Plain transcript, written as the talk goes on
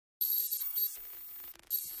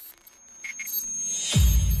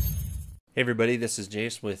Hey everybody, this is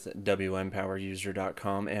Jace with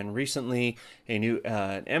WMPowerUser.com, and recently a new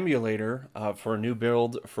emulator for a new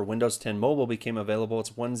build for Windows 10 Mobile became available. It's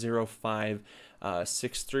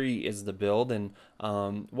 10563 is the build, and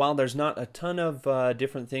while there's not a ton of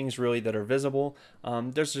different things really that are visible,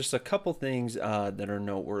 there's just a couple things that are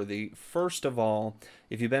noteworthy. First of all,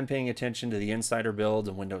 if you've been paying attention to the insider builds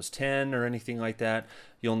in Windows 10 or anything like that,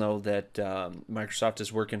 you'll know that Microsoft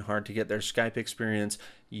is working hard to get their Skype experience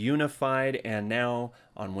unified, and now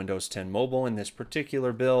on Windows 10 Mobile in this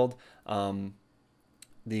particular build, the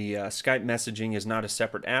Skype messaging is not a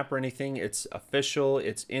separate app or anything. It's official,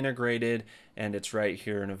 it's integrated, and it's right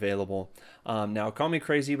here and available. Now, call me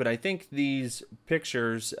crazy, but I think these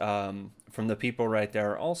pictures from the people right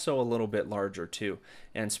there are also a little bit larger too.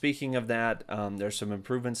 And speaking of that, there's some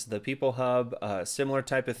improvements to the People Hub, similar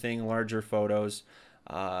type of thing, larger photos.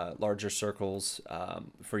 Larger circles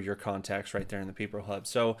for your contacts right there in the People Hub.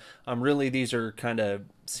 So really these are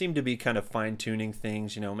seem to be kind of fine-tuning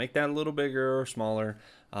things, you know, make that a little bigger or smaller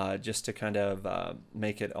just to kind of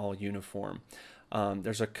make it all uniform.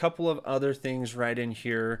 There's a couple of other things right in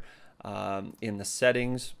here in the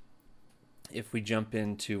settings. If we jump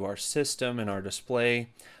into our system and our display,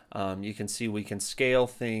 you can see we can scale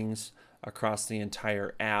things across the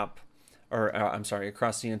entire app, or I'm sorry,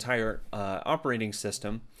 across the entire operating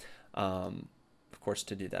system. Of course,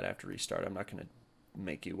 to do that, I have to restart. I'm not going to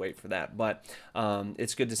make you wait for that, but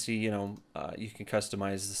it's good to see, you know, you can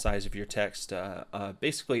customize the size of your text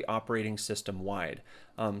basically operating system wide.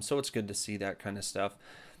 So it's good to see that kind of stuff.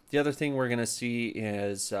 The other thing we're going to see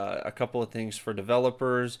is a couple of things for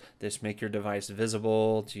developers. This make your device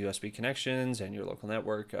visible to USB connections and your local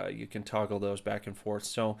network. You can toggle those back and forth.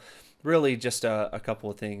 So really just a couple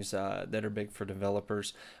of things that are big for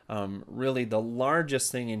developers. Really the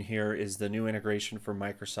largest thing in here is the new integration for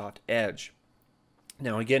Microsoft Edge.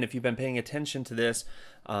 Now again, if you've been paying attention to this,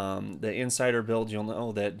 the insider build, you'll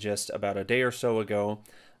know that just about a day or so ago,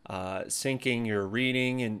 syncing your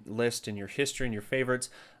reading and list and your history and your favorites,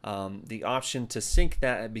 the option to sync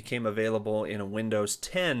that became available in a Windows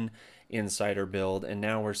 10 insider build, and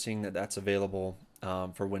now we're seeing that that's available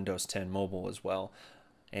for Windows 10 Mobile as well.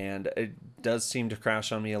 And it does seem to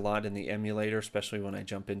crash on me a lot in the emulator, especially when I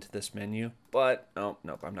jump into this menu. But, oh,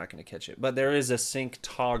 nope, I'm not going to catch it. But there is a sync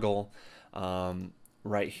toggle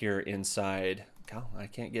right here inside. Oh, I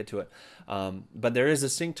can't get to it. But there is a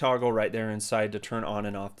sync toggle right there inside to turn on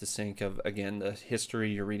and off the sync of, again, the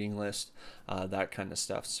history, your reading list, that kind of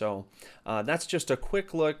stuff. So that's just a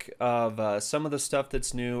quick look of some of the stuff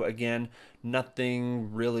that's new. Again,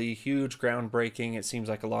 nothing really huge, groundbreaking. It seems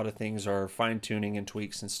like a lot of things are fine-tuning and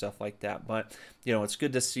tweaks and stuff like that. But, you know, it's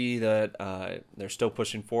good to see that they're still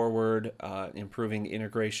pushing forward, improving the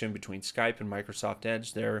integration between Skype and Microsoft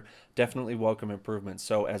Edge. They're definitely welcome improvements.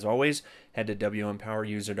 So as always, head to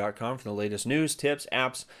WMPowerUser.com for the latest news, tips,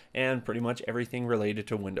 apps, and pretty much everything related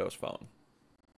to Windows Phone.